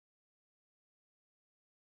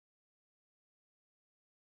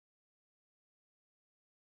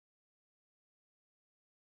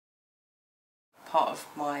part of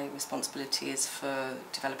my responsibility is for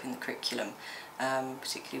developing the curriculum,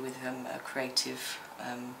 particularly with a creative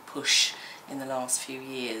push in the last few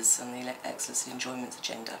years on the Excellence and Enjoyment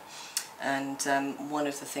agenda. And one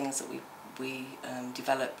of the things that we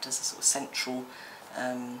developed as a sort of central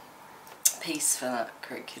piece for that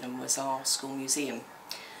curriculum was our school museum.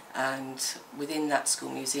 And within that school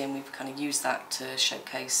museum we've kind of used that to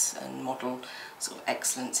showcase and model sort of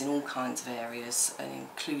excellence in all kinds of areas,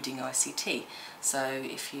 including ICT. So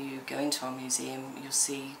if you go into our museum, you'll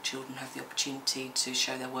see children have the opportunity to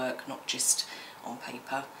show their work not just on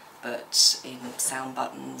paper, but in sound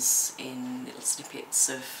buttons, in little snippets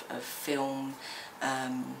of film,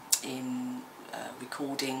 in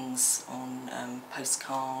recordings on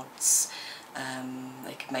postcards.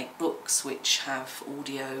 They can make books which have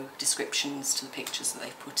audio descriptions to the pictures that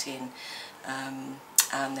they've put in,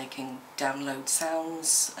 and they can download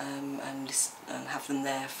sounds and have them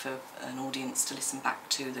there for an audience to listen back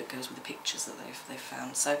to that goes with the pictures that they've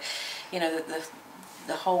found. So, you know,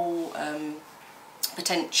 the whole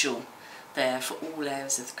potential there for all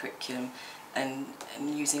areas of the curriculum, and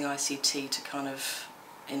using ICT to kind of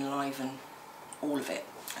enliven all of it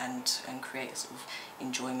and create a sort of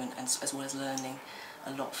enjoyment, and as well as learning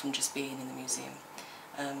a lot from just being in the museum,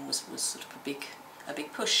 was sort of a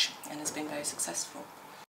big push, and has been very successful.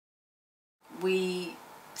 We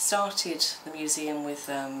started the museum with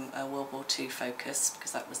a World War II focus,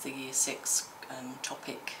 because that was the Year 6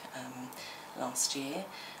 topic last year.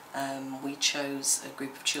 We chose a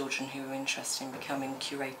group of children who were interested in becoming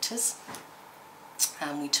curators,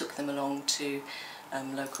 and we took them along to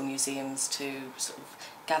local museums to sort of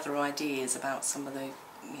gather ideas about some of the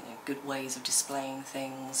good ways of displaying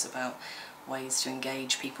things, about ways to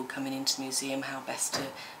engage people coming into the museum, how best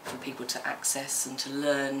for people to access and to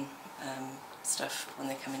learn stuff when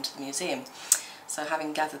they come into the museum. So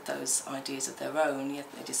having gathered those ideas of their own,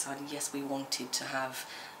 they decided yes, we wanted to have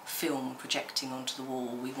film projecting onto the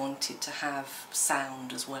wall, we wanted to have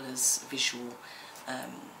sound as well as visual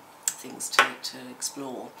things to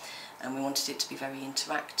explore, and we wanted it to be very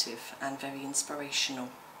interactive and very inspirational.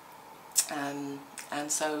 And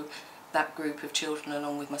so that group of children,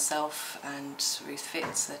 along with myself and Ruth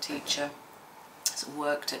Fitz, their teacher, sort of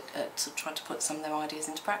worked at sort of trying to put some of their ideas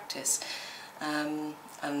into practice. And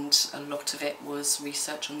a lot of it was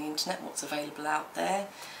research on the internet, what's available out there,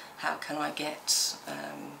 how can I get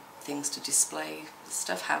things to display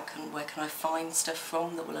stuff, where can I find stuff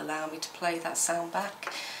from that will allow me to play that sound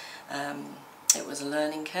back. It was a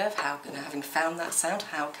learning curve, having found that sound,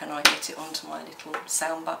 how can I get it onto my little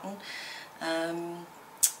sound button.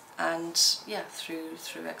 And yeah,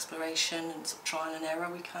 through exploration and sort of trial and error,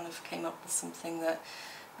 we kind of came up with something that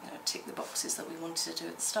ticked the boxes that we wanted to do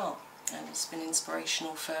at the start, and it's been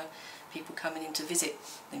inspirational for people coming in to visit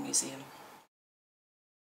the museum.